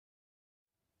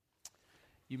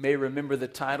You may remember the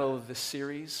title of this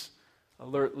series,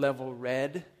 Alert Level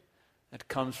Red. That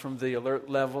comes from the alert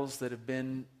levels that have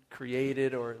been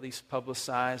created or at least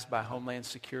publicized by Homeland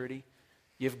Security.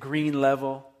 You have green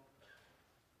level,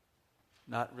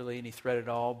 not really any threat at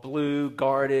all. Blue,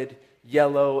 guarded.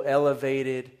 Yellow,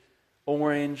 elevated.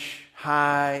 Orange,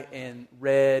 high. And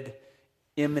red,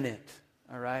 imminent.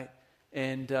 All right?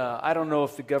 And I don't know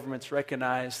if the government's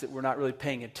recognized that we're not really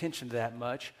paying attention to that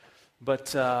much.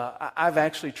 But I've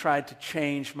actually tried to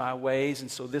change my ways. And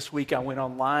so this week I went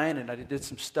online and I did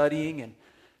some studying and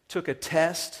took a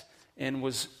test and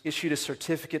was issued a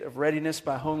certificate of readiness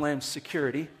by Homeland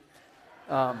Security.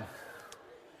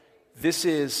 This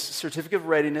is certificate of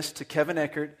readiness to Kevin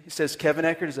Eckert. He says Kevin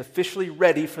Eckert is officially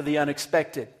ready for the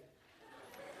unexpected.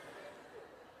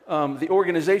 The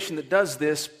organization that does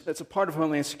this, that's a part of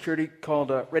Homeland Security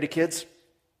called Ready Kids,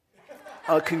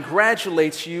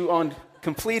 congratulates you on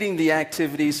completing the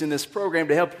activities in this program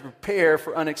to help you prepare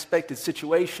for unexpected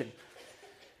situation.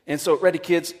 And so Ready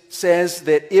Kids says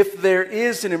that if there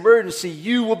is an emergency,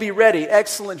 you will be ready.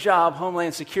 Excellent job,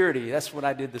 Homeland Security. That's what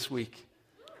I did this week.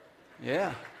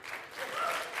 Yeah.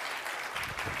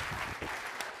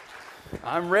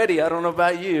 I'm ready. I don't know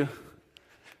about you.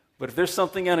 But if there's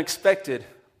something unexpected,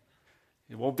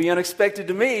 it won't be unexpected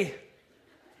to me.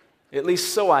 At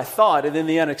least so I thought, and then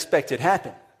the unexpected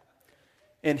happened.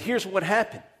 And here's what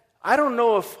happened. I don't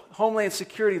know if Homeland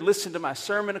Security listened to my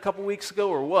sermon a couple weeks ago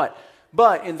or what,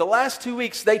 but in the last 2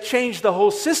 weeks, they changed the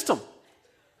whole system.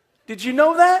 Did you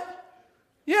know that?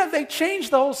 Yeah, they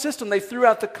changed the whole system. They threw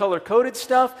out the color-coded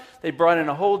stuff. They brought in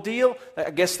a whole deal.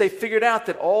 I guess they figured out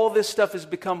that all this stuff has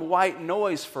become white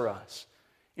noise for us.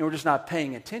 And we're just not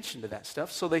paying attention to that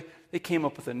stuff. So they came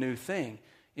up with a new thing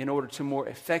in order to more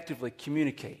effectively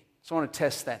communicate. So I want to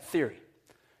test that theory.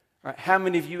 All right, how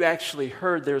many of you actually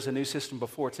heard there's a new system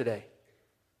before today?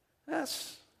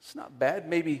 It's not bad.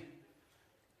 Maybe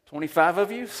 25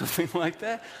 of you, something like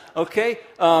that. Okay.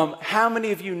 How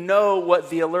many of you know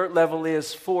what the alert level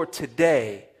is for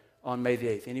today on May the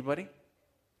 8th? Anybody?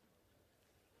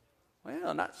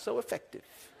 Well, not so effective.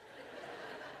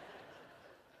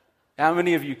 How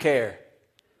many of you care?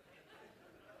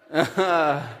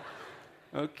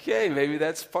 Okay, maybe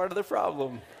that's part of the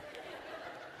problem.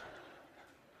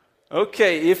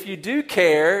 Okay, if you do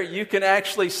care, you can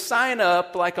actually sign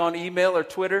up like on email or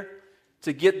Twitter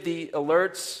to get the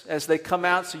alerts as they come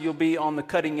out so you'll be on the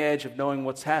cutting edge of knowing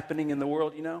what's happening in the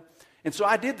world, you know. And so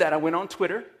I did that. I went on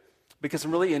Twitter because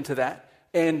I'm really into that.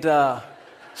 And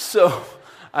so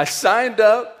I signed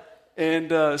up,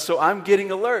 and so I'm getting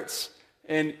alerts.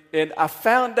 And I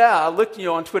found out, I looked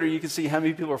on Twitter, you can see how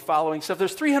many people are following stuff.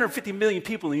 There's 350 million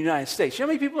people in the United States. You know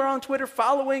how many people are on Twitter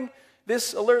following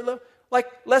this alert level? Like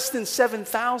less than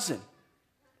 7,000.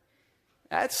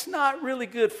 That's not really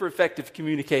good for effective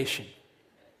communication.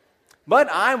 But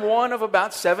I'm one of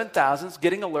about 7,000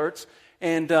 getting alerts.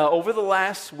 And over the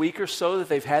last week or so that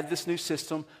they've had this new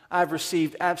system, I've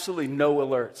received absolutely no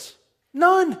alerts.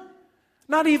 None.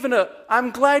 Not even a,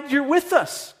 I'm glad you're with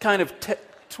us kind of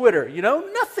Twitter, you know?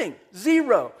 Nothing.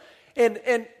 Zero.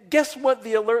 And guess what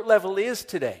the alert level is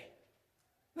today?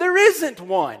 There isn't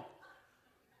one.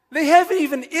 They haven't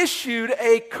even issued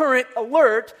a current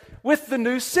alert with the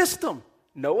new system.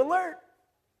 No alert.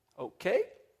 Okay,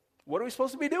 what are we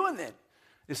supposed to be doing then?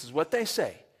 This is what they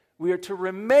say. We are to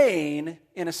remain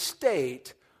in a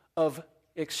state of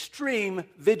extreme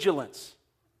vigilance.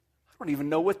 I don't even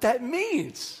know what that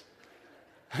means.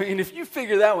 I mean, if you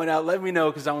figure that one out, let me know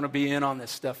because I want to be in on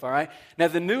this stuff, all right? Now,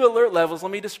 the new alert levels,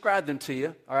 let me describe them to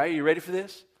you, all right? You ready for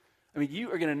this? I mean,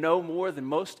 you are going to know more than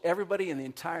most everybody in the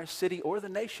entire city or the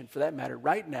nation, for that matter.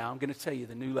 Right now, I'm going to tell you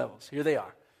the new levels. Here they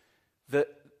are.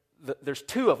 There's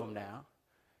two of them now,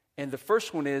 and the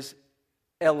first one is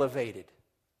elevated.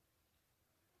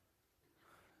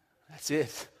 That's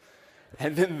it.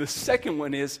 And then the second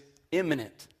one is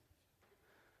imminent.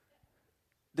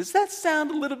 Does that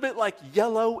sound a little bit like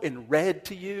yellow and red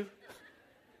to you?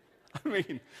 I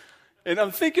mean, and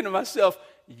I'm thinking to myself,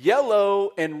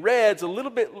 yellow and red's a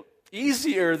little bit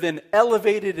easier than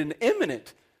elevated and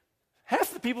imminent.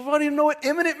 Half the people don't even know what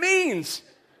imminent means.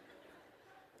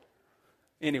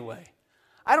 Anyway,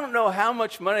 I don't know how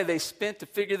much money they spent to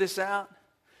figure this out,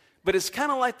 but it's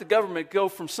kind of like the government go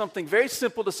from something very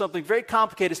simple to something very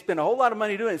complicated, spend a whole lot of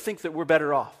money doing it and think that we're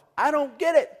better off. I don't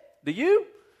get it. Do you?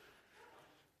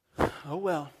 Oh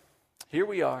well, here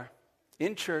we are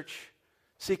in church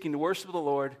seeking to worship the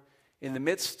Lord in the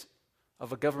midst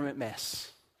of a government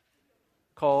mess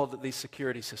called the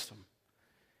security system.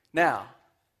 Now,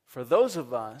 for those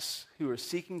of us who are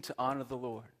seeking to honor the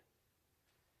Lord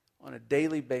on a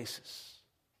daily basis,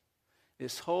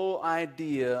 this whole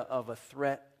idea of a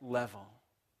threat level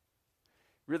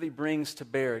really brings to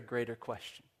bear a greater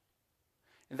question.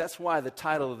 And that's why the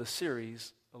title of the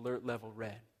series, Alert Level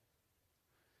Red.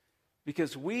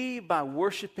 Because we, by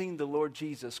worshiping the Lord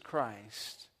Jesus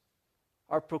Christ,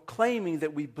 are proclaiming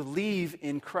that we believe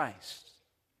in Christ.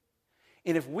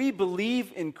 And if we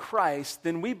believe in Christ,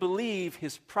 then we believe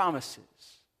His promises.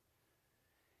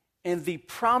 And the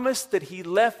promise that He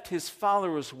left His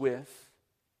followers with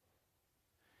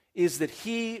is that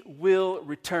He will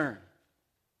return.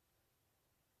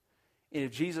 And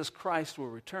if Jesus Christ will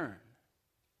return,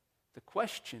 the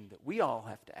question that we all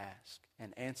have to ask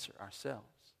and answer ourselves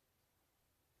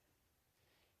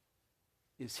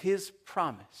is His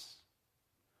promise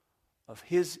of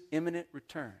His imminent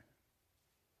return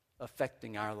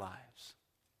affecting our lives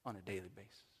on a daily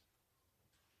basis?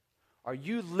 Are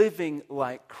you living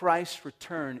like Christ's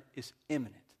return is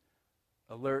imminent?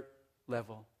 Alert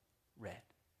level red.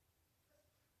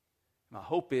 My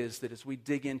hope is that as we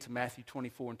dig into Matthew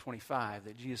 24 and 25,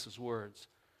 that Jesus' words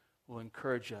will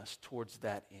encourage us towards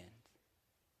that end.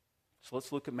 So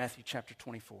let's look at Matthew chapter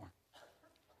 24.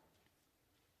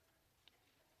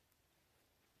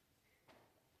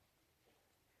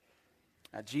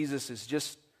 Now, Jesus has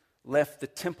just left the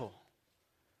temple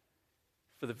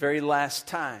for the very last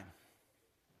time.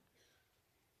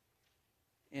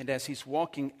 And as He's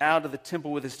walking out of the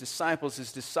temple with His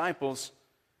disciples,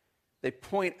 they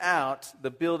point out the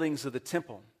buildings of the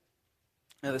temple.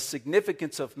 Now, the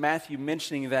significance of Matthew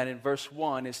mentioning that in verse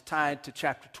 1 is tied to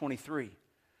chapter 23.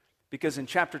 Because in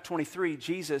chapter 23,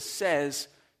 Jesus says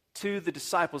to the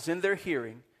disciples in their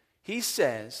hearing, He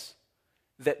says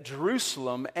that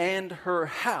Jerusalem and her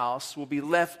house will be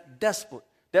left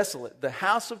desolate. The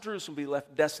house of Jerusalem will be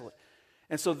left desolate.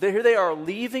 And so here they are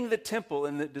leaving the temple,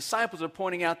 and the disciples are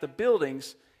pointing out the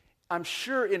buildings, I'm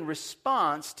sure in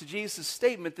response to Jesus'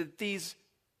 statement that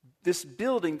this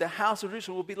building, the house of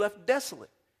Jerusalem, will be left desolate.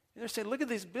 And they're saying, look at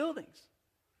these buildings.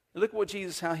 And look at what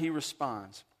Jesus, how He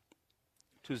responds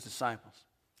to His disciples.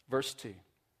 Verse 2.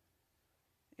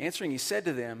 Answering, He said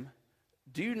to them,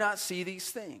 do you not see these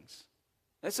things?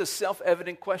 That's a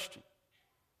self-evident question.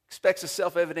 Expects a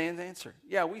self-evident answer.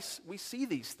 Yeah, we see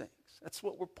these things. That's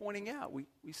what we're pointing out. We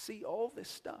see all this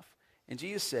stuff. And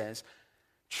Jesus says,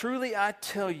 truly I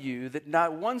tell you that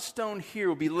not one stone here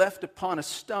will be left upon a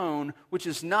stone which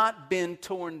has not been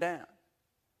torn down.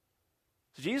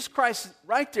 So Jesus Christ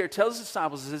right there tells His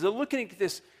disciples, as they're looking at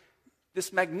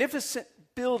this magnificent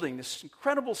building, this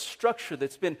incredible structure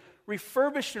that's been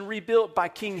refurbished and rebuilt by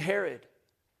King Herod.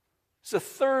 It's the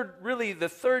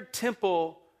third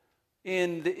temple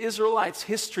in the Israelites'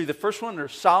 history. The first one under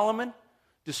Solomon,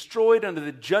 destroyed under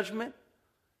the judgment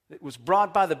that was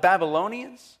brought by the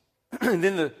Babylonians. And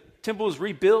then the temple was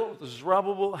rebuilt with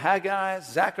Zerubbabel, Haggai,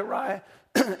 Zechariah,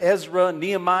 Ezra,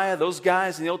 Nehemiah, those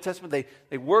guys in the Old Testament.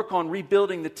 They work on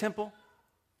rebuilding the temple.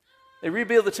 They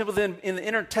rebuild the temple. Then in the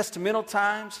intertestamental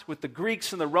times with the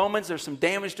Greeks and the Romans, there's some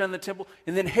damage done to the temple.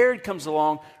 And then Herod comes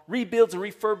along, rebuilds and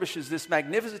refurbishes this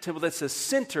magnificent temple that's the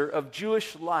center of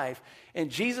Jewish life. And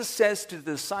Jesus says to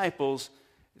the disciples,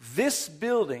 this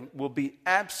building will be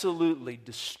absolutely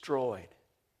destroyed.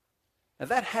 Now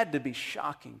that had to be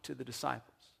shocking to the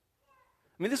disciples.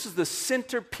 I mean, this is the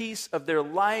centerpiece of their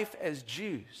life as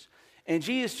Jews. And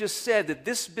Jesus just said that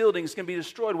this building is going to be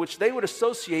destroyed, which they would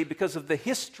associate because of the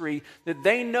history that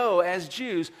they know as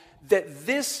Jews, that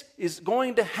this is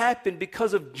going to happen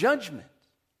because of judgment.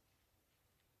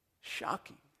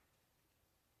 Shocking.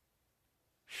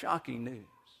 Shocking news.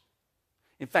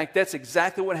 In fact, that's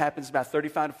exactly what happens about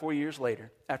 35 to 40 years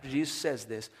later. After Jesus says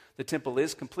this, the temple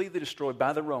is completely destroyed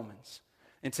by the Romans.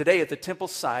 And today at the temple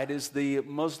site is the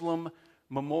Muslim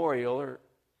memorial, or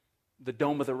the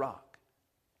Dome of the Rock.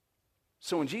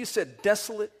 So when Jesus said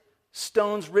desolate,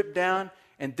 stones ripped down,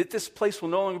 and that this place will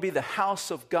no longer be the house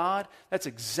of God, that's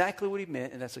exactly what He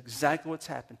meant, and that's exactly what's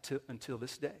happened until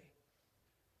this day.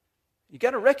 You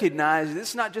got to recognize this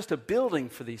is not just a building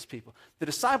for these people. The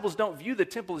disciples don't view the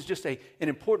temple as just an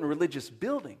important religious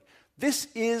building. This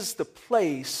is the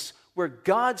place where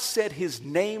God said His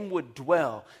name would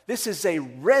dwell. This is a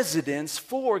residence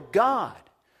for God,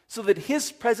 so that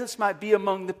His presence might be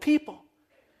among the people,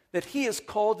 that He is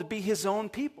called to be His own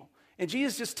people. And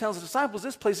Jesus just tells the disciples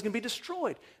this place is going to be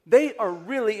destroyed. They are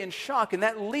really in shock, and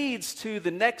that leads to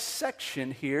the next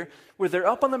section here, where they're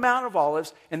up on the Mount of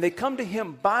Olives, and they come to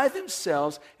Him by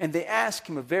themselves, and they ask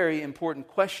Him a very important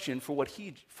question from what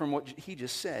He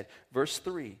just said. Verse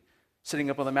 3, sitting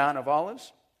up on the Mount of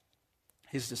Olives,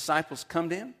 His disciples come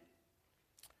to Him,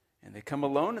 and they come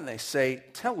alone, and they say,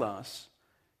 tell us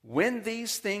when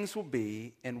these things will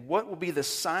be, and what will be the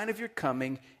sign of your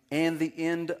coming and the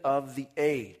end of the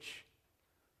age.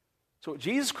 So what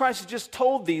Jesus Christ has just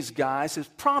told these guys has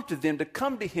prompted them to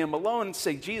come to him alone and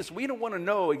say, Jesus, we don't want to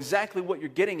know exactly what you're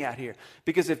getting at here.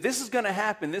 Because if this is going to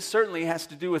happen, this certainly has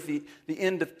to do with the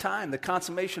end of time, the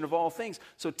consummation of all things.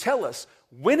 So tell us,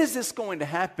 when is this going to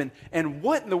happen and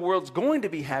what in the world's going to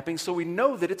be happening so we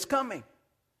know that it's coming?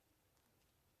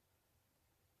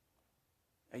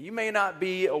 Now, you may not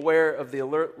be aware of the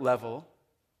alert level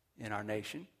in our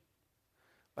nation,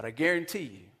 but I guarantee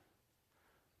you,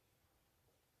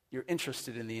 you're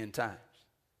interested in the end times.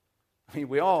 I mean,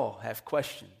 we all have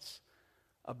questions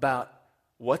about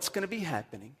what's going to be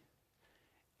happening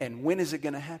and when is it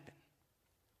going to happen.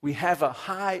 We have a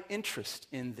high interest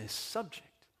in this subject.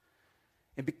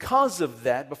 And because of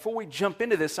that, before we jump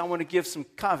into this, I want to give some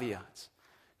caveats.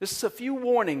 Just a few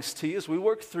warnings to you as we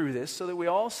work through this so that we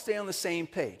all stay on the same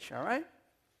page, all right?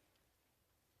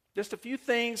 Just a few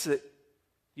things that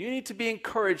you need to be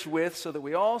encouraged with so that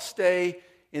we all stay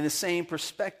in the same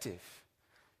perspective.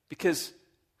 Because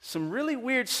some really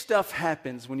weird stuff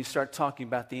happens when you start talking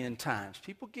about the end times.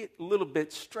 People get a little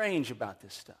bit strange about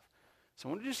this stuff. So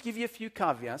I want to just give you a few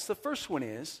caveats. The first one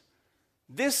is,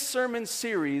 this sermon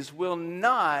series will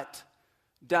not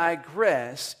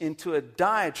digress into a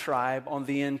diatribe on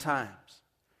the end times.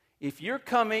 If you're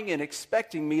coming and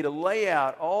expecting me to lay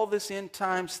out all this end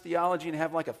times theology and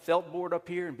have like a felt board up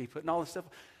here and be putting all this stuff,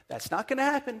 that's not going to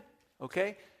happen,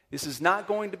 okay? This is not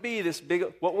going to be this big.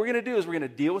 What we're going to do is we're going to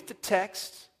deal with the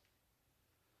text,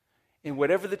 and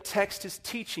whatever the text is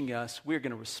teaching us, we're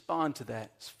going to respond to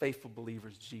that as faithful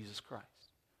believers in Jesus Christ.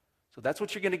 So that's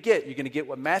what you're going to get. You're going to get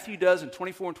what Matthew does in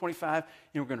 24 and 25,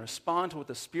 and we're going to respond to what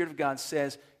the Spirit of God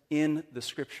says in the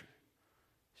Scripture.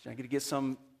 So you're not going to get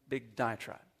some big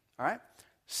diatribe. All right?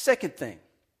 Second thing,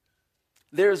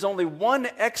 there is only one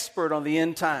expert on the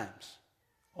end times.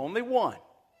 Only one.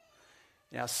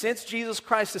 Now, since Jesus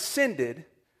Christ ascended,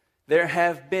 there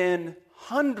have been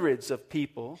hundreds of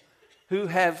people who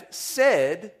have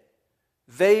said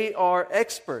they are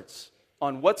experts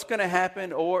on what's going to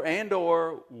happen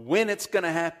or when it's going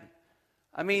to happen.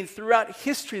 I mean, throughout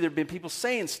history, there have been people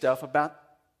saying stuff about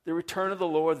the return of the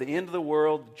Lord, the end of the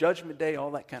world, Judgment Day,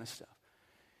 all that kind of stuff.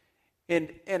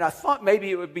 And I thought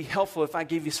maybe it would be helpful if I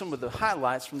gave you some of the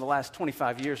highlights from the last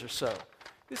 25 years or so.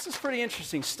 This is pretty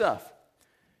interesting stuff.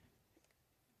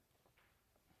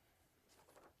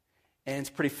 And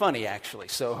it's pretty funny, actually,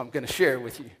 so I'm going to share it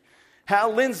with you.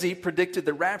 Hal Lindsey predicted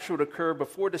the rapture would occur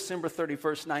before December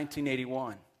 31st,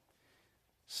 1981.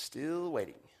 Still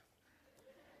waiting.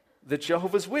 The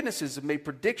Jehovah's Witnesses have made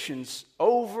predictions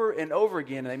over and over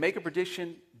again. And they make a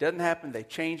prediction, doesn't happen, they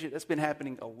change it. That's been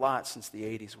happening a lot since the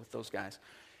 80s with those guys.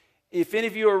 If any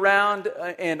of you are around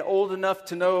and old enough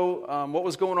to know what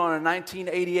was going on in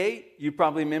 1988, you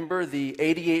probably remember the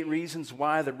 88 Reasons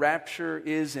Why the Rapture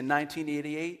is in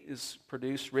 1988 is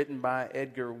produced, written by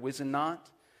Edgar Whisenant.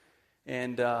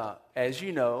 And as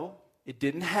you know, it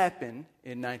didn't happen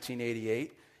in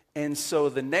 1988. And so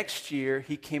the next year,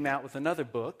 he came out with another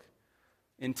book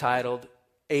entitled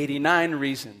 89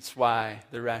 Reasons Why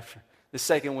the Rapture. The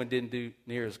second one didn't do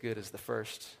near as good as the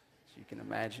first, as you can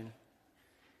imagine.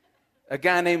 A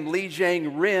guy named Lee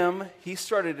Jang Rim, he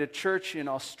started a church in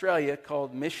Australia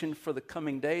called Mission for the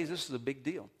Coming Days. This is a big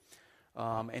deal.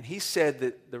 And he said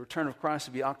that the return of Christ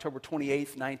would be October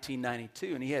 28th,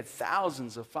 1992. And he had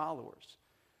thousands of followers.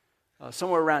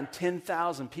 Somewhere around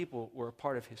 10,000 people were a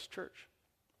part of his church.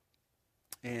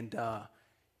 And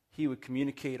he would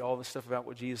communicate all the stuff about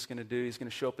what Jesus is going to do. He's going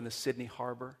to show up in the Sydney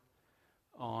Harbor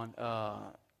on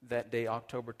that day,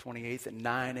 October 28th at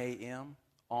 9 a.m.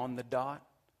 on the dot.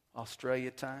 Australia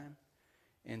time.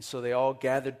 And so they all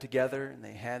gathered together and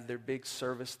they had their big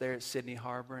service there at Sydney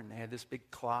Harbor, and they had this big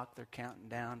clock. They're counting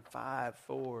down 5,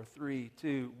 4, 3,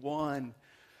 2, 1.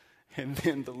 And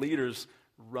then the leaders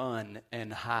run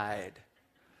and hide.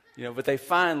 But they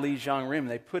find Lee Jang Rim.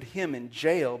 They put him in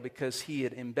jail because he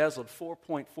had embezzled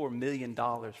 $4.4 million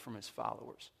from his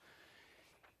followers.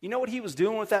 You know what he was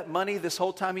doing with that money this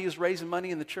whole time he was raising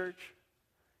money in the church?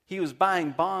 He was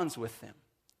buying bonds with them.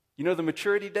 You know the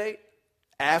maturity date?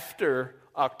 After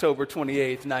October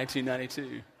 28th,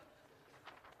 1992.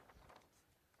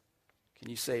 Can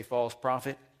you say false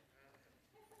prophet?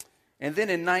 And then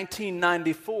in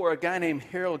 1994, a guy named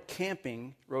Harold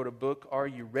Camping wrote a book, Are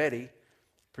You Ready?,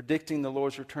 predicting the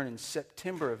Lord's return in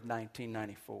September of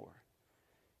 1994.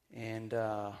 And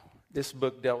this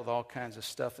book dealt with all kinds of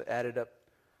stuff that added up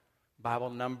Bible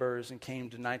numbers and came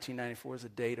to 1994 as the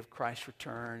date of Christ's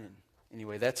return. And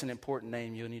anyway, that's an important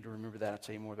name. You'll need to remember that. I'll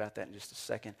tell you more about that in just a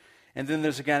second. And then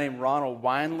there's a guy named Ronald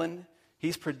Wineland.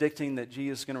 He's predicting that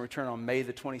Jesus is going to return on May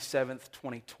the 27th,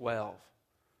 2012.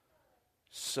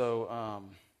 So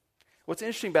what's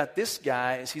interesting about this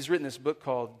guy is he's written this book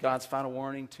called God's Final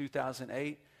Warning,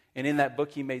 2008. And in that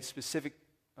book, he made specific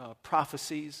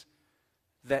prophecies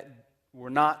that were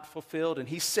not fulfilled. And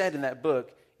he said in that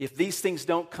book, if these things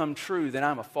don't come true, then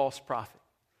I'm a false prophet.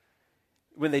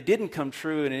 When they didn't come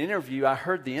true in an interview, I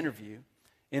heard the interview.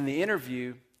 In the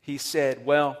interview, he said,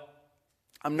 well,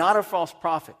 I'm not a false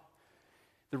prophet.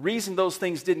 The reason those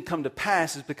things didn't come to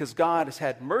pass is because God has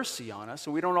had mercy on us,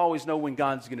 so we don't always know when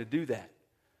God's going to do that.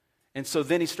 And so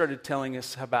then he started telling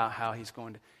us about how he's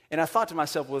going to. And I thought to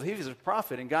myself, well, if he was a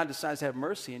prophet and God decides to have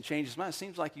mercy and change his mind, it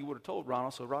seems like he would have told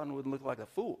Ronald so Ronald wouldn't look like a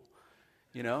fool,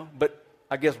 But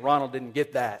I guess Ronald didn't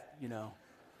get that,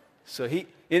 So he,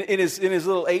 in his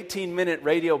little 18-minute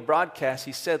radio broadcast,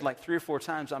 he said like 3 or 4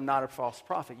 times, I'm not a false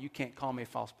prophet. You can't call me a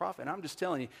false prophet. And I'm just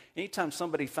telling you, anytime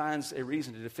somebody finds a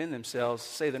reason to defend themselves,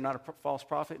 say they're not a false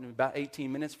prophet, in about 18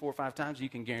 minutes, 4 or 5 times, you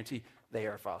can guarantee they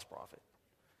are a false prophet.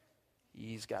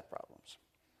 He's got problems.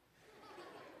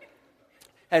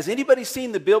 Has anybody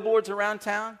seen the billboards around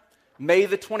town? May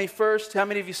the 21st. How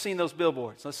many of you seen those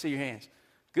billboards? Let's see your hands.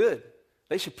 Good.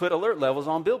 They should put alert levels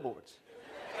on billboards.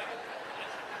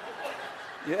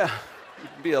 Yeah,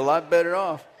 you'd be a lot better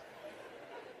off.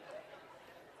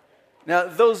 Now,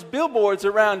 those billboards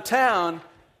around town,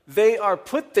 they are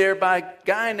put there by a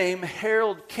guy named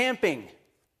Harold Camping.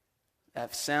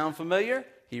 That sound familiar?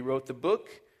 He wrote the book,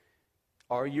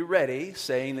 Are You Ready?,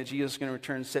 saying that Jesus is going to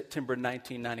return September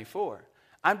 1994.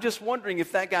 I'm just wondering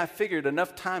if that guy figured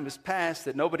enough time has passed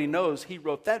that nobody knows he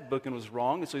wrote that book and was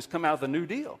wrong, and so he's come out with a new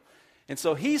deal. And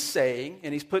so he's saying,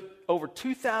 and he's put over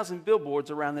 2,000 billboards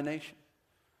around the nation.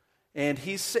 And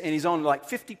he's on like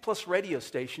 50-plus radio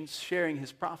stations sharing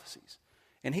his prophecies.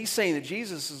 And he's saying that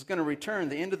Jesus is going to return.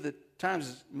 The end of the times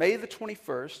is May the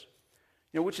 21st,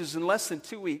 which is in less than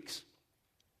 2 weeks.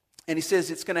 And he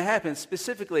says it's going to happen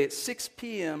specifically at 6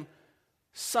 p.m.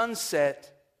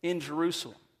 sunset in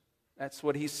Jerusalem. That's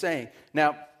what he's saying.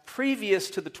 Now, previous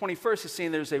to the 21st, he's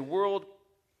saying there's a world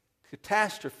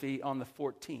catastrophe on the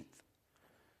 14th.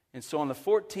 And so on the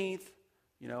 14th,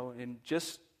 in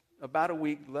just about a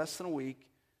week, less than a week,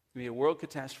 it'll be a world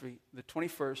catastrophe. The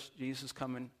 21st, Jesus is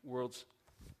coming, world's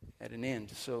at an end.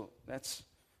 So that's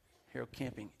Harold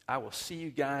Camping. I will see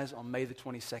you guys on May the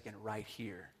 22nd right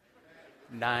here,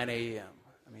 9 a.m.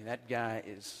 I mean, that guy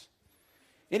is...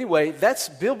 Anyway, that's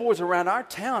billboards around our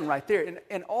town right there.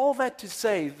 And all that to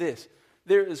say this,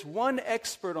 there is one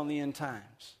expert on the end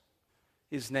times.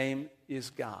 His name is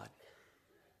God.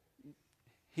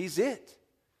 He's it.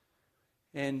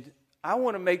 And I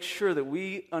want to make sure that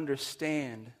we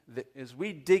understand that as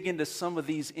we dig into some of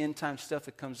these end time stuff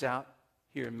that comes out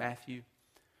here in Matthew,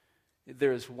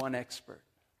 there is one expert.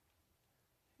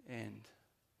 And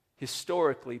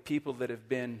historically, people that have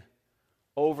been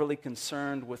overly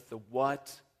concerned with the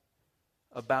what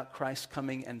about Christ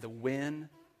coming and the when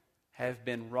have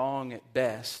been wrong at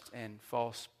best and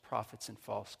false prophets and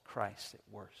false Christs at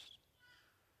worst.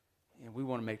 And we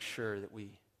want to make sure that we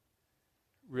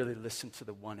really listen to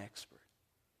the one expert.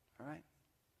 All right?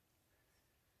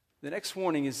 The next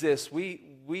warning is this.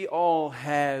 We all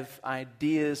have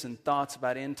ideas and thoughts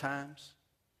about end times.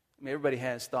 I mean, everybody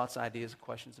has thoughts, ideas, and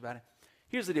questions about it.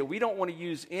 Here's the deal. We don't want to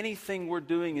use anything we're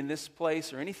doing in this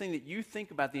place or anything that you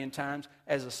think about the end times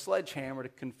as a sledgehammer to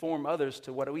conform others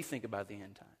to what we think about the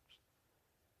end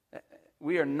times.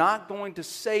 We are not going to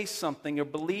say something or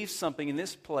believe something in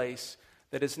this place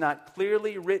that is not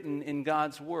clearly written in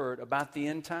God's Word about the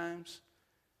end times,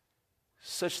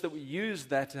 such that we use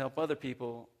that to help other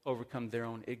people overcome their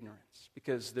own ignorance.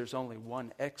 Because there's only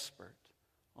one expert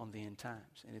on the end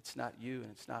times, and it's not you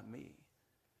and it's not me.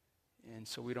 And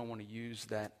so we don't want to use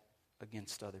that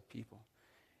against other people.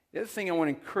 The other thing I want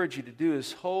to encourage you to do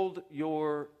is hold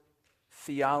your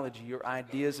theology, your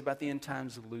ideas about the end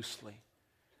times loosely.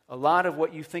 A lot of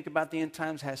what you think about the end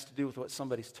times has to do with what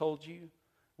somebody's told you,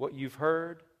 what you've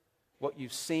heard, what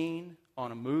you've seen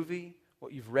on a movie,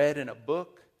 what you've read in a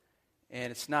book,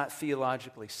 and it's not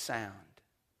theologically sound.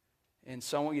 And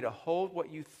so I want you to hold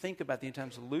what you think about the end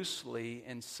times loosely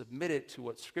and submit it to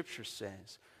what Scripture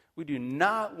says. We do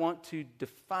not want to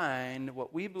define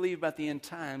what we believe about the end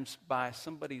times by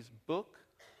somebody's book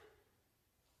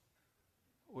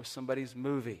or somebody's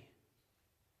movie.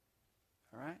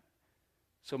 All right?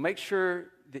 So make sure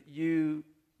that you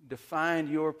define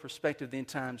your perspective of the end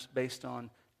times based on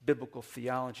biblical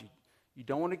theology. You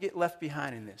don't want to get left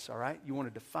behind in this, all right? You want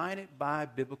to define it by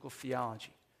biblical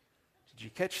theology. Did you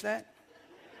catch that?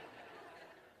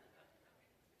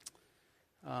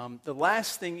 The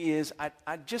last thing is,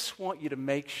 I just want you to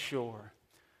make sure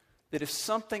that if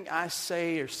something I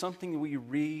say or something we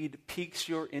read piques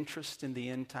your interest in the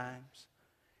end times,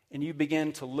 and you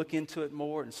begin to look into it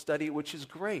more and study it, which is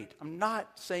great. I'm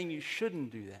not saying you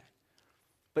shouldn't do that.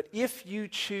 But if you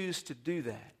choose to do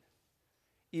that,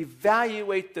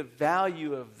 evaluate the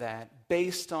value of that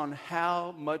based on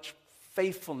how much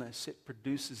faithfulness it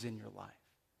produces in your life.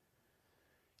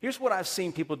 Here's what I've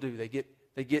seen people do. They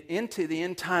get into the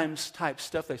end times type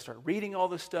stuff. They start reading all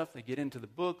this stuff. They get into the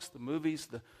books, the movies,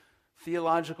 the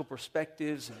theological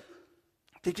perspectives, and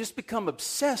they just become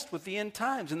obsessed with the end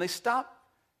times, and they stop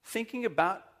thinking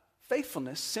about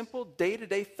faithfulness, simple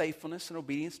day-to-day faithfulness and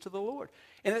obedience to the Lord.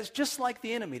 And it's just like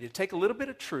the enemy, to take a little bit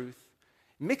of truth,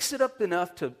 mix it up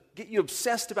enough to get you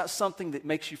obsessed about something that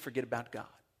makes you forget about God.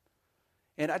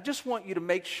 And I just want you to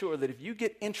make sure that if you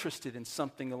get interested in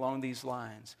something along these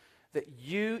lines, that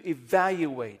you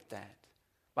evaluate that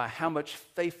by how much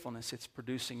faithfulness it's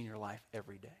producing in your life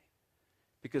every day.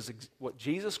 Because what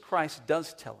Jesus Christ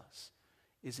does tell us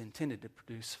is intended to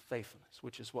produce faithfulness,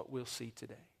 which is what we'll see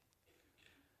today.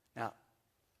 Now,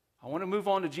 I want to move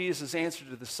on to Jesus' answer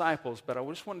to the disciples, but I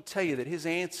just want to tell you that his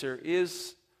answer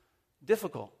is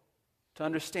difficult to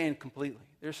understand completely.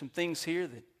 There's some things here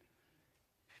that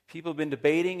people have been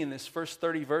debating in this first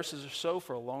 30 verses or so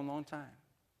for a long, long time.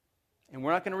 And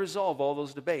we're not going to resolve all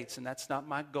those debates, and that's not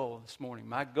my goal this morning.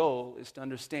 My goal is to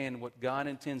understand what God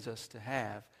intends us to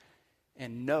have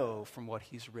and know from what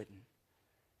he's written,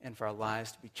 and for our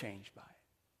lives to be changed by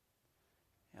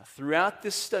it. Now, throughout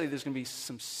this study, there's going to be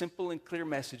some simple and clear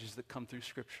messages that come through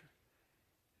Scripture.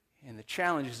 And the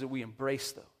challenge is that we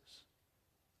embrace those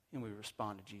and we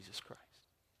respond to Jesus Christ.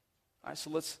 All right, so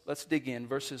let's dig in.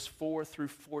 Verses 4 through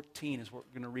 14 is what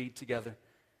we're going to read together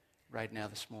right now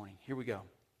this morning. Here we go.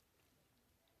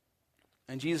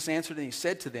 And Jesus answered and he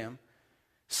said to them,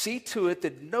 "See to it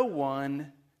that no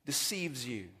one deceives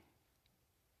you.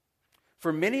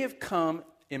 For many have come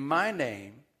in my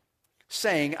name,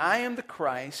 saying, 'I am the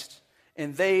Christ,'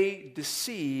 and they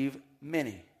deceive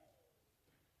many.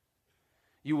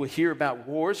 You will hear about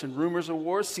wars and rumors of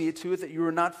wars. See to it that you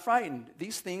are not frightened.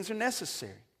 These things are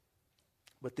necessary.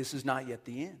 But this is not yet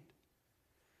the end.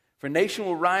 For nation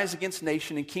will rise against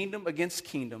nation and kingdom against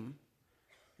kingdom.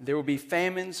 And there will be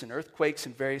famines and earthquakes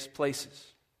in various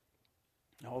places.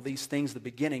 And all these things the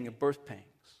beginning of birth pangs.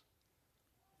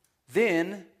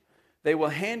 Then they will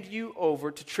hand you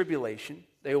over to tribulation.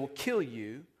 They will kill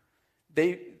you.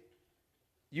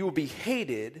 You will be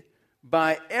hated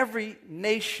by every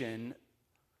nation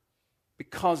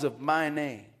because of my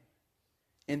name.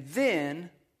 And then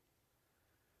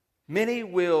many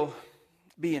will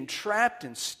be entrapped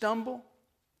and stumble.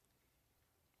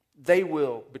 They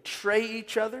will betray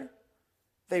each other.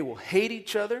 They will hate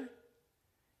each other.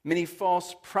 Many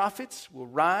false prophets will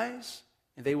rise,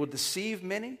 and they will deceive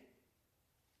many.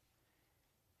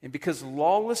 And because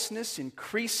lawlessness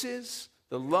increases,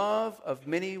 the love of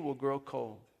many will grow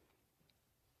cold.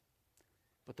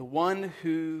 But the one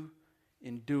who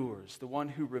endures, the one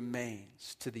who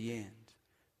remains to the end,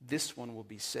 this one will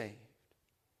be saved.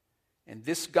 And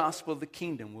this gospel of the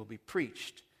kingdom will be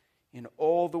preached in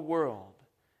all the world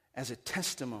as a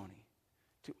testimony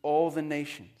to all the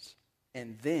nations,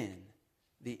 and then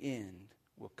the end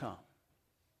will come."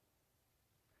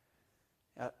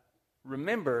 Now,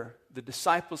 remember the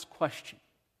disciples' question.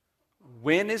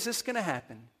 When is this going to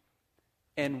happen?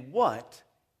 And what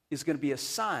is going to be a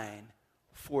sign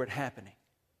for it happening?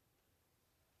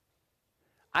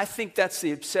 I think that's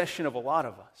the obsession of a lot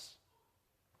of us.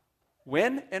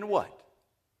 When and what?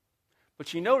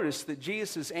 But you notice that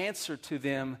Jesus' answer to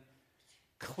them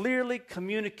clearly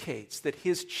communicates that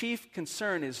his chief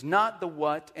concern is not the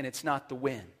what and it's not the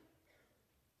when.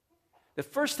 The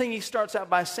first thing he starts out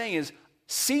by saying is,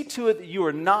 see to it that you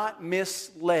are not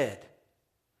misled.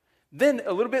 Then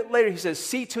a little bit later he says,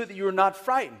 see to it that you are not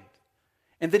frightened.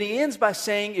 And then he ends by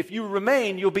saying, if you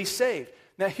remain, you'll be saved.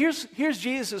 Now here's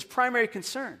Jesus' primary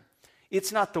concern.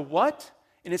 It's not the what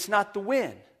and it's not the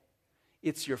when.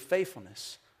 It's your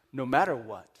faithfulness, no matter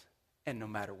what and no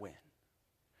matter when.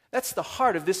 That's the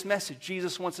heart of this message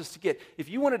Jesus wants us to get. If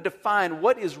you want to define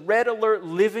what is red alert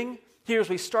living, here as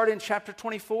we start in chapter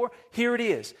 24, here it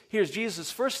is. Here's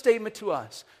Jesus' first statement to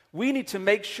us. We need to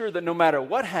make sure that no matter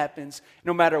what happens,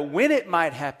 no matter when it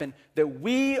might happen, that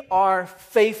we are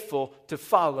faithful to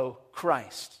follow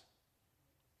Christ.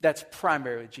 That's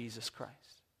primarily Jesus Christ.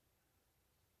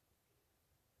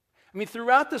 I mean,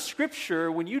 throughout the Scripture,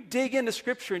 when you dig into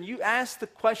Scripture and you ask the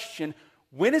question,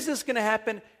 when is this going to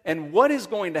happen and what is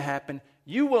going to happen,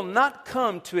 you will not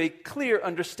come to a clear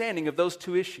understanding of those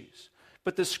two issues.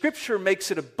 But the Scripture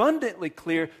makes it abundantly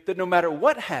clear that no matter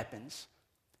what happens,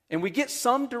 and we get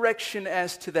some direction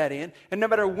as to that end, and no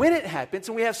matter when it happens,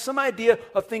 and we have some idea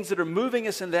of things that are moving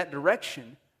us in that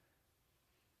direction,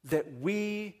 that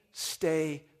we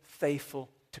stay faithful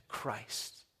to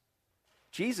Christ.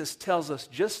 Jesus tells us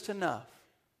just enough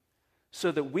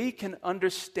so that we can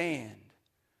understand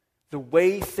the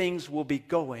way things will be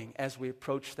going as we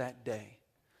approach that day,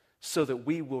 so that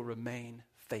we will remain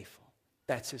faithful.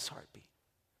 That's his heartbeat.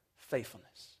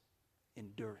 Faithfulness,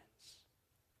 endurance.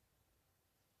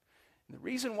 And the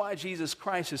reason why Jesus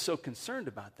Christ is so concerned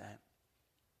about that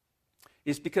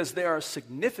is because there are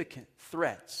significant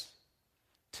threats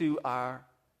to our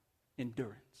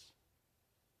endurance.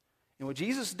 And what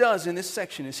Jesus does in this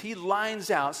section is he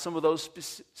lines out some of those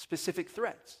specific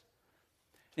threats.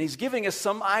 And he's giving us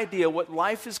some idea what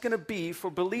life is going to be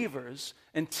for believers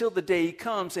until the day he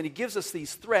comes. And he gives us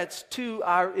these threats to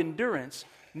our endurance,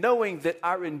 knowing that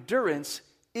our endurance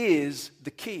is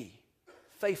the key.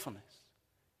 Faithfulness.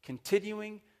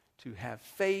 Continuing to have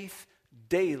faith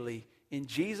daily in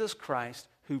Jesus Christ,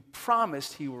 who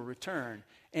promised he will return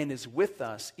and is with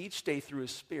us each day through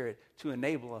his Spirit to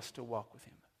enable us to walk with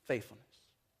him. Faithfulness.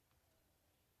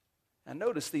 Now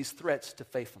notice these threats to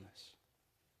faithfulness.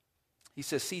 He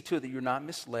says, see to it that you're not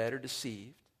misled or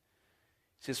deceived.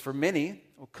 He says, for many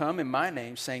will come in my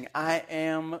name saying, I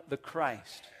am the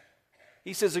Christ.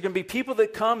 He says there are going to be people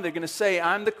that come, they're going to say,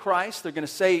 I'm the Christ. They're going to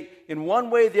say in one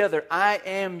way or the other, I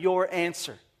am your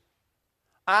answer.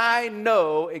 I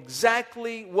know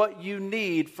exactly what you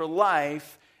need for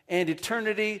life and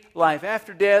eternity, life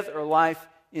after death or life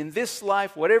in this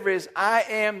life, whatever it is, I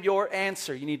am your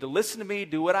answer. You need to listen to me,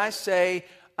 do what I say.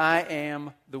 I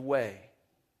am the way.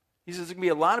 He says there's going to be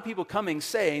a lot of people coming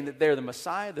saying that they're the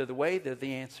Messiah, they're the way, they're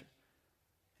the answer.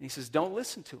 And he says, don't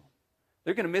listen to them.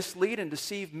 They're going to mislead and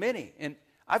deceive many. And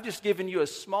I've just given you a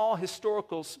small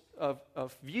historical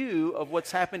view of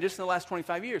what's happened just in the last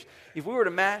 25 years. If we were to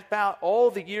map out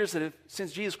all the years that have,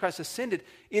 since Jesus Christ ascended,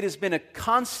 it has been a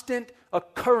constant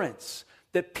occurrence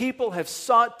that people have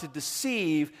sought to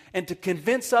deceive and to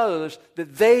convince others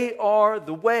that they are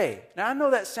the way. Now, I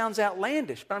know that sounds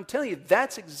outlandish, but I'm telling you,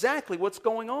 that's exactly what's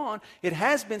going on. It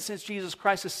has been since Jesus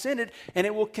Christ ascended, and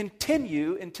it will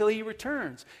continue until he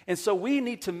returns. And so we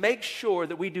need to make sure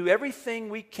that we do everything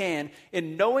we can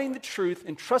in knowing the truth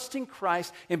and trusting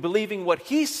Christ and believing what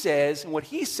he says and what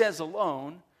he says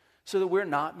alone, so that we're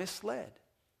not misled.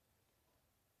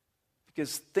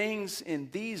 Because things in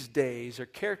these days are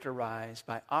characterized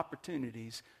by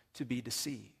opportunities to be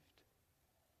deceived.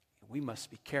 We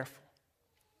must be careful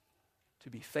to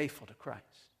be faithful to Christ.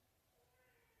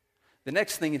 The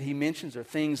next thing that he mentions are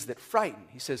things that frighten.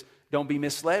 He says, don't be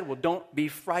misled. Well, don't be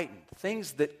frightened.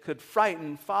 Things that could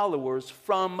frighten followers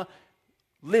from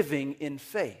living in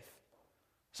faith.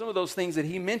 Some of those things that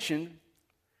he mentioned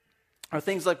are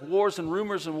things like wars and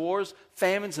rumors and wars,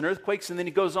 famines and earthquakes, and then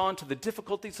he goes on to the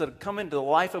difficulties that have come into the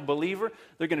life of a believer.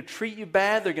 They're going to treat you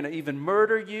bad. They're going to even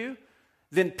murder you.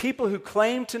 Then people who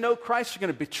claim to know Christ are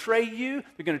going to betray you.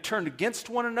 They're going to turn against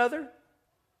one another.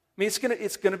 I mean,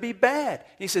 it's going to be bad.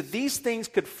 And he said, these things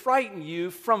could frighten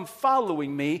you from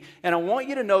following me, and I want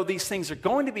you to know these things are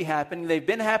going to be happening. They've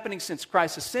been happening since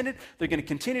Christ ascended. They're going to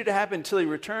continue to happen until he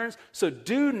returns. So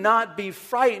do not be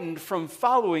frightened from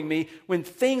following me when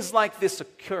things like this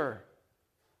occur.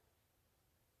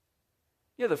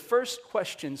 You know, the first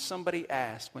question somebody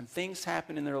asks when things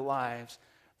happen in their lives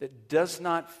that does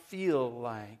not feel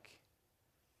like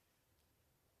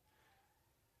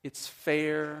it's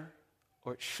fair,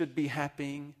 or it should be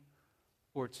happening,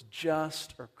 or it's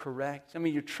just or correct. I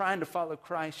mean, you're trying to follow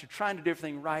Christ, you're trying to do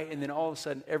everything right, and then all of a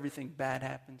sudden everything bad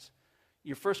happens.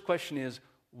 Your first question is,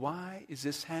 why is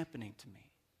this happening to me?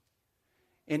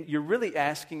 And you're really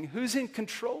asking, who's in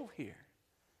control here?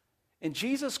 And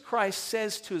Jesus Christ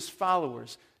says to his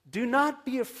followers, do not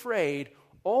be afraid.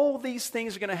 All these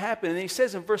things are going to happen. And he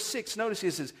says in verse 6, notice he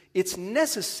says, it's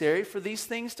necessary for these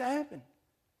things to happen.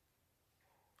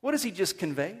 What has he just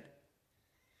conveyed?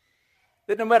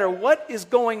 That no matter what is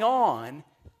going on,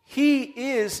 he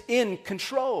is in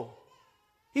control.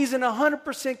 He's in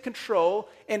 100% control,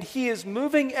 and he is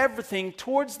moving everything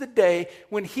towards the day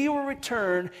when he will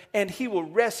return and he will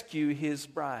rescue his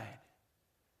bride.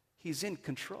 He's in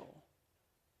control.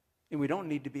 And we don't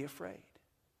need to be afraid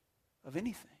of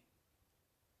anything.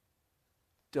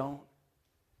 Don't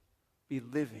be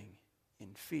living in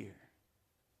fear,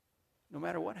 no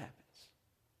matter what happens.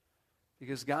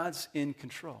 Because God's in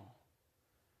control.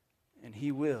 And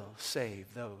he will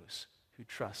save those who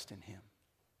trust in him.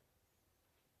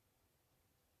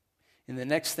 And the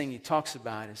next thing he talks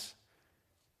about is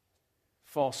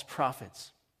false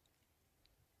prophets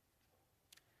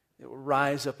that will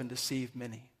rise up and deceive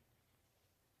many.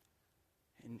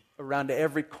 And around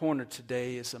every corner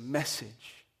today is a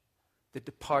message that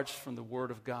departs from the Word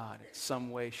of God in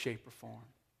some way, shape, or form.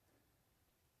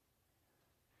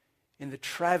 And the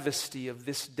travesty of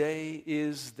this day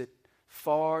is that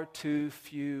far too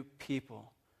few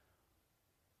people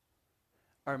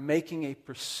are making a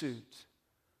pursuit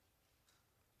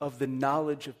of the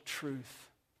knowledge of truth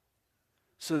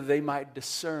so that they might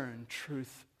discern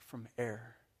truth from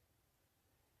error.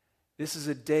 This is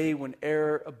a day when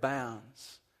error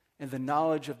abounds, and the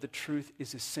knowledge of the truth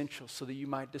is essential so that you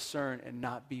might discern and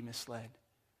not be misled.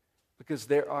 Because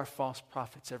there are false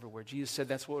prophets everywhere. Jesus said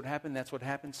that's what would happen. That's what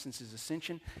happened since his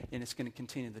ascension, and it's going to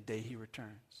continue the day he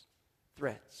returns.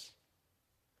 Threats.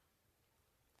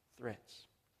 Threats.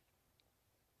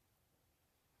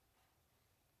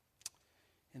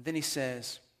 And then he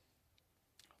says,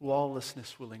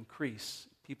 lawlessness will increase.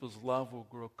 People's love will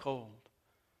grow cold.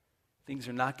 Things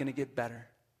are not going to get better.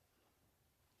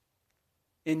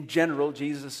 In general,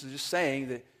 Jesus is just saying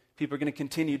that people are going to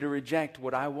continue to reject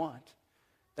what I want.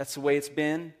 That's the way it's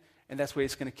been, and that's the way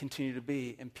it's going to continue to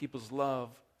be. And people's love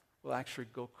will actually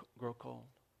grow cold.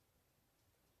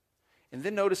 And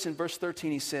then notice in verse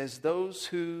 13 he says, those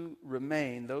who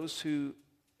remain, those who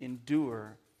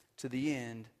endure to the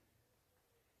end,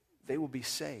 they will be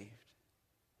saved.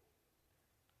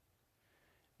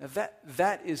 Now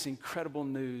that is incredible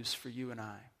news for you and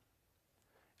I.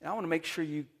 And I want to make sure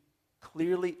you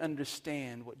clearly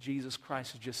understand what Jesus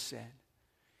Christ has just said.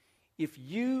 If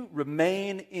you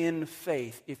remain in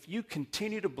faith, if you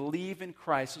continue to believe in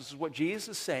Christ, this is what Jesus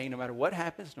is saying, no matter what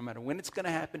happens, no matter when it's going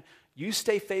to happen, you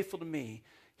stay faithful to me.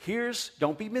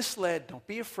 Don't be misled, don't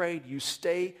be afraid, you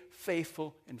stay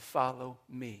faithful and follow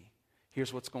me.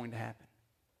 Here's what's going to happen.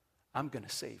 I'm going to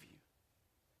save you.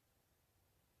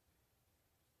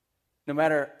 No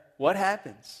matter what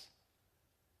happens,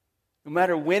 no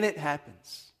matter when it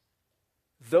happens,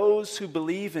 those who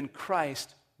believe in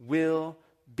Christ will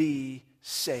be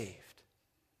saved.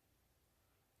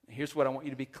 Here's what I want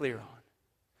you to be clear on.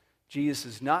 Jesus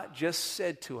has not just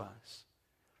said to us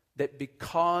that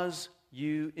because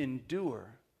you endure,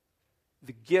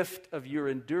 the gift of your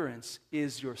endurance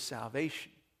is your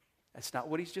salvation. That's not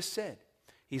what he's just said.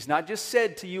 He's not just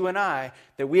said to you and I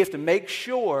that we have to make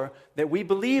sure that we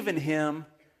believe in him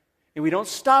and we don't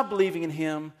stop believing in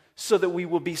him so that we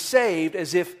will be saved,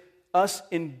 as if us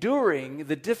enduring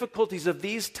the difficulties of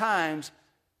these times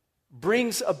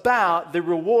brings about the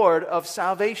reward of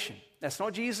salvation. That's not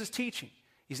what Jesus is teaching.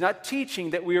 He's not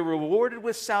teaching that we are rewarded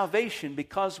with salvation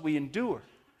because we endure.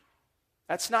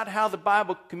 That's not how the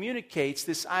Bible communicates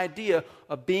this idea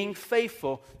of being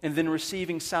faithful and then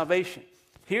receiving salvation.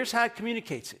 Here's how it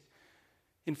communicates it.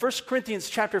 In 1 Corinthians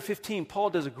chapter 15, Paul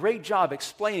does a great job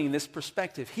explaining this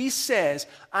perspective. He says,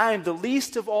 I am the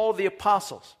least of all the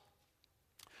apostles.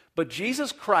 But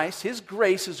Jesus Christ, his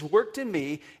grace has worked in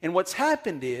me, and what's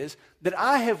happened is that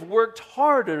I have worked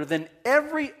harder than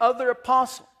every other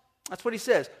apostle. That's what he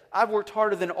says. I've worked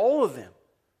harder than all of them.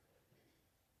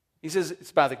 He says,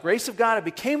 it's by the grace of God I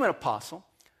became an apostle.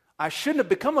 I shouldn't have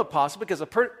become an apostle because I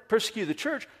persecuted the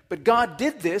church, but God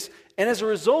did this, and as a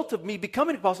result of me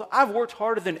becoming an apostle, I've worked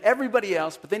harder than everybody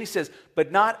else. But then he says,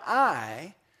 but not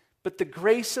I, but the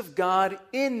grace of God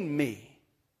in me.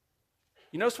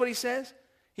 You notice what he says?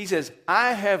 He says,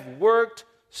 I have worked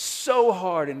so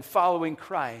hard in following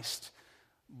Christ,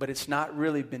 but it's not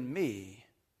really been me.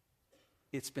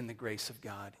 It's been the grace of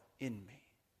God in me.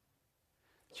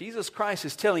 Jesus Christ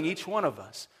is telling each one of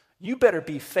us, you better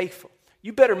be faithful.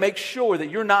 You better make sure that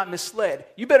you're not misled.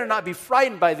 You better not be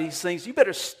frightened by these things. You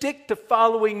better stick to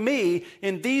following me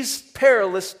in these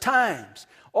perilous times.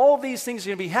 All these things are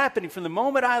going to be happening from the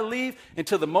moment I leave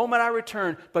until the moment I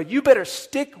return, but you better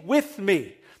stick with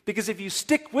me. Because if you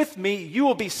stick with me, you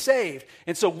will be saved.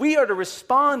 And so we are to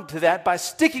respond to that by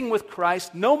sticking with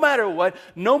Christ no matter what,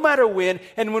 no matter when.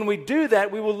 And when we do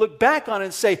that, we will look back on it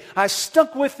and say, I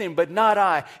stuck with him, but not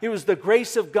I. It was the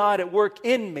grace of God at work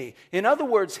in me. In other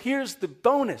words, here's the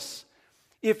bonus.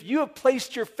 If you have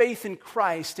placed your faith in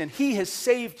Christ and he has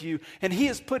saved you and he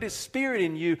has put his Spirit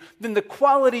in you, then the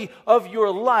quality of your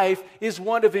life is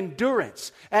one of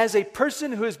endurance. As a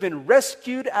person who has been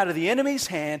rescued out of the enemy's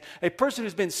hand, a person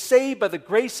who's been saved by the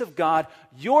grace of God,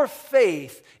 your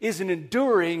faith is an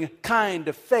enduring kind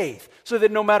of faith. So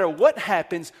that no matter what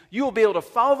happens, you will be able to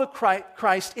follow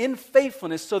Christ in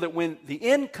faithfulness so that when the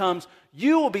end comes,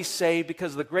 you will be saved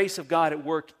because of the grace of God at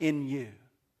work in you.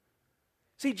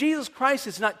 See, Jesus Christ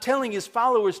is not telling his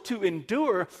followers to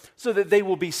endure so that they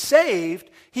will be saved.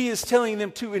 He is telling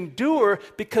them to endure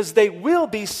because they will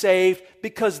be saved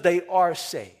because they are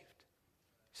saved.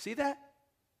 See that?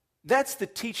 That's the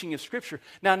teaching of Scripture.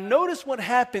 Now notice what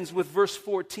happens with verse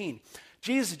 14.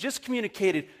 Jesus just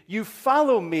communicated, you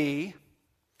follow me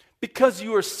because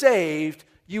you are saved,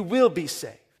 you will be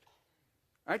saved.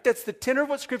 All right, that's the tenor of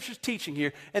what Scripture's teaching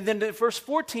here. And then in verse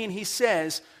 14, he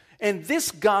says, and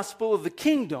this gospel of the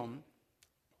kingdom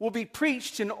will be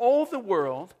preached in all the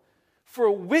world for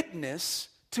a witness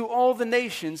to all the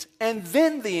nations, and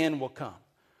then the end will come.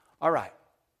 All right.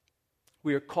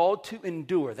 We are called to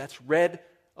endure. That's red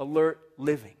alert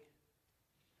living.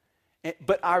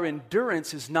 But our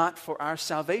endurance is not for our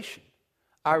salvation.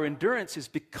 Our endurance is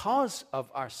because of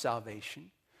our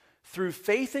salvation through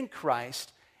faith in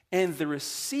Christ and the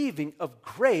receiving of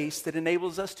grace that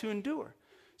enables us to endure.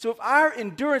 So if our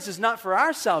endurance is not for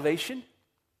our salvation,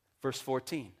 verse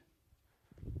 14,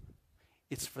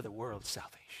 it's for the world's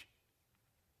salvation.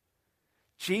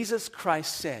 Jesus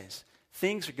Christ says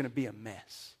things are going to be a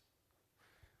mess,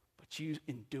 but you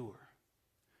endure.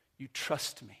 You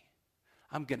trust me.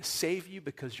 I'm going to save you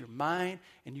because you're mine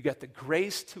and you got the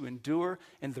grace to endure.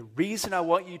 And the reason I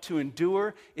want you to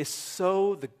endure is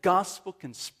so the gospel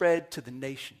can spread to the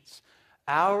nations.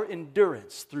 Our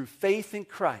endurance through faith in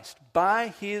Christ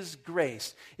by His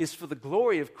grace is for the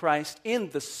glory of Christ in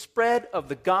the spread of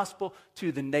the gospel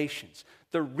to the nations.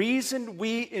 The reason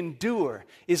we endure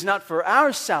is not for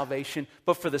our salvation,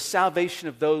 but for the salvation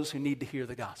of those who need to hear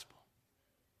the gospel.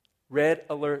 Red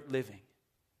alert living.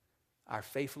 Our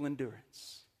faithful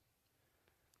endurance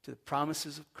to the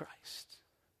promises of Christ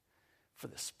for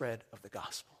the spread of the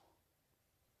gospel.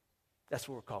 That's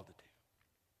what we're called to do.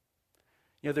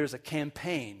 You know, there's a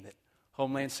campaign that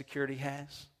Homeland Security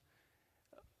has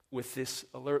with this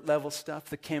alert level stuff.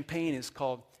 The campaign is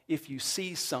called, If You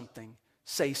See Something,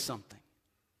 Say Something.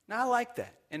 Now, I like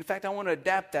that. In fact, I want to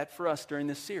adapt that for us during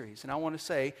this series. And I want to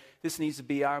say this needs to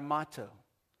be our motto.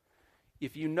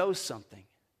 If you know something,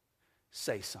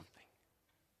 say something.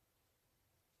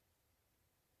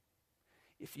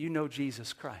 If you know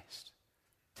Jesus Christ,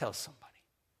 tell somebody.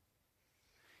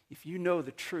 If you know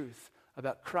the truth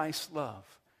about Christ's love,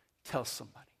 tell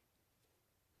somebody.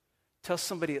 Tell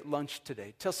somebody at lunch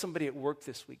today. Tell somebody at work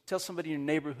this week. Tell somebody in your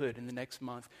neighborhood in the next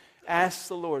month. Ask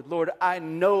the Lord, Lord, I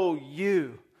know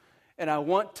you, and I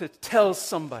want to tell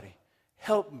somebody.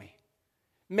 Help me.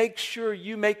 Make sure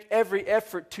you make every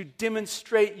effort to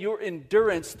demonstrate your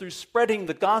endurance through spreading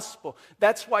the gospel.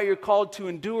 That's why you're called to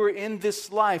endure in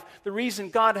this life. The reason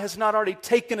God has not already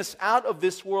taken us out of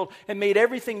this world and made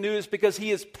everything new is because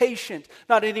He is patient,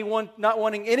 not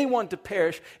wanting anyone to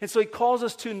perish. And so He calls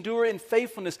us to endure in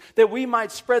faithfulness that we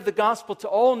might spread the gospel to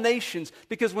all nations.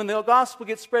 Because when the gospel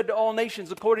gets spread to all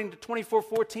nations, according to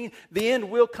 24:14, the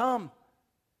end will come.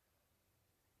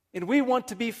 And we want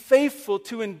to be faithful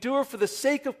to endure for the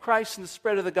sake of Christ and the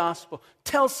spread of the gospel.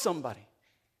 Tell somebody.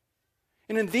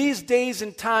 And in these days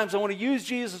and times, I want to use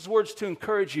Jesus' words to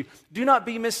encourage you. Do not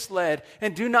be misled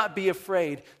and do not be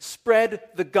afraid. Spread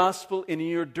the gospel in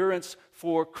your endurance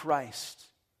for Christ.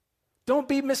 Don't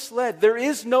be misled. There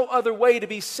is no other way to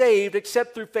be saved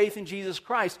except through faith in Jesus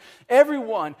Christ.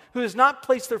 Everyone who has not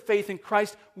placed their faith in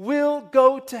Christ will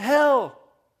go to hell.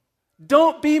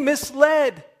 Don't be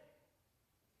misled.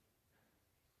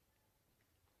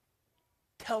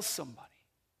 Tell somebody.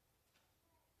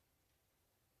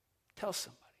 Tell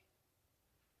somebody.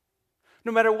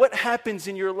 No matter what happens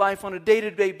in your life on a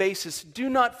day-to-day basis, do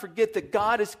not forget that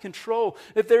God is in control,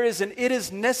 that it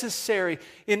is necessary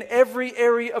in every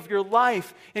area of your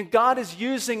life. And God is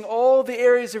using all the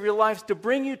areas of your life to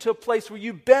bring you to a place where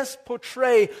you best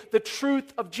portray the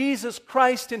truth of Jesus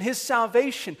Christ and His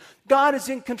salvation. God is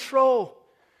in control.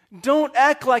 Don't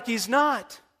act like He's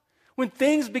not. When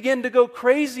things begin to go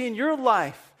crazy in your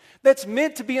life, that's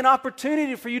meant to be an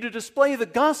opportunity for you to display the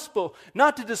gospel,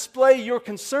 not to display your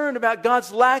concern about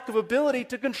God's lack of ability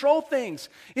to control things.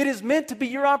 It is meant to be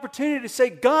your opportunity to say,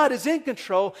 God is in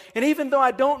control, and even though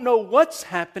I don't know what's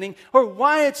happening or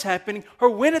why it's happening or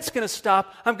when it's going to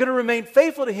stop, I'm going to remain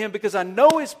faithful to Him because I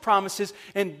know His promises,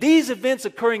 and these events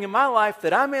occurring in my life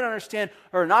that I may not understand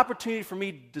are an opportunity for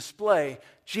me to display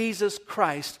Jesus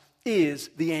Christ is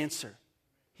the answer.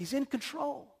 He's in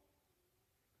control.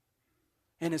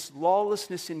 And as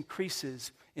lawlessness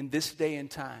increases in this day and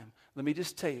time, let me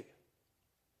just tell you,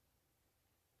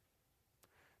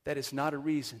 that is not a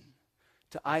reason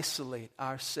to isolate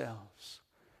ourselves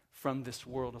from this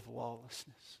world of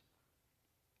lawlessness.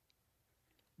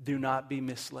 Do not be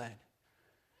misled.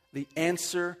 The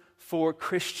answer for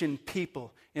Christian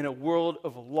people in a world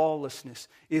of lawlessness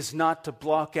is not to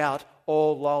block out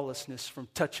all lawlessness from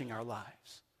touching our lives.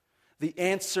 The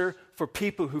answer for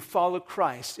people who follow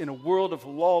Christ in a world of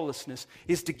lawlessness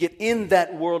is to get in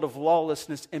that world of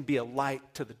lawlessness and be a light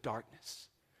to the darkness.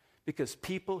 Because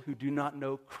people who do not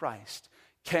know Christ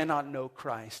cannot know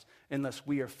Christ unless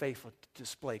we are faithful to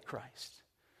display Christ.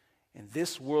 And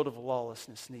this world of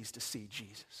lawlessness needs to see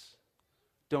Jesus.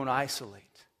 Don't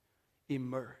isolate.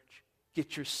 Emerge.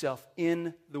 Get yourself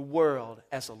in the world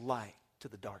as a light to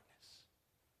the darkness.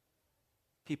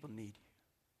 People need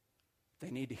you. They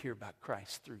need to hear about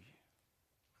Christ through you.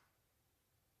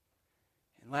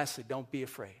 And lastly, don't be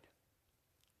afraid.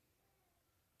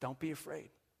 Don't be afraid.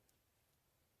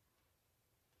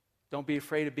 Don't be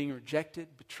afraid of being rejected,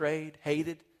 betrayed,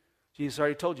 hated. Jesus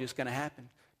already told you it's going to happen.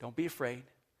 Don't be afraid.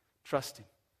 Trust Him.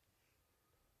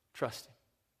 Trust Him.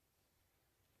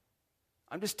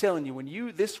 I'm just telling you, when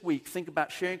you this week think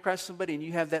about sharing Christ with somebody and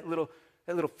you have that little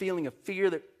feeling of fear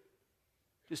that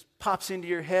just pops into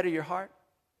your head or your heart,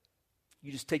 you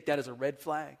just take that as a red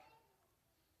flag.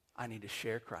 I need to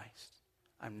share Christ.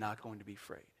 I'm not going to be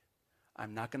afraid.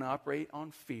 I'm not going to operate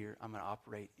on fear. I'm going to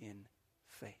operate in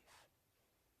faith.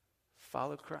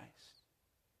 Follow Christ.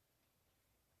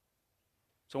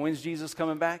 So when's Jesus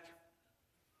coming back?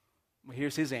 Well,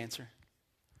 here's His answer.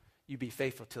 You be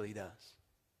faithful till He does.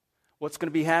 What's going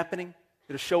to be happening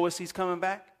that'll show us He's coming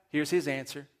back? Here's His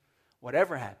answer.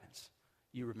 Whatever happens,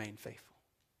 you remain faithful.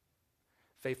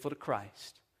 Faithful to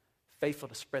Christ. Faithful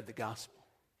to spread the gospel.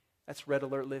 That's red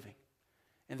alert living.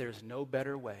 And there's no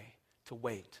better way to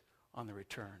wait on the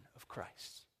return of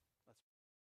Christ.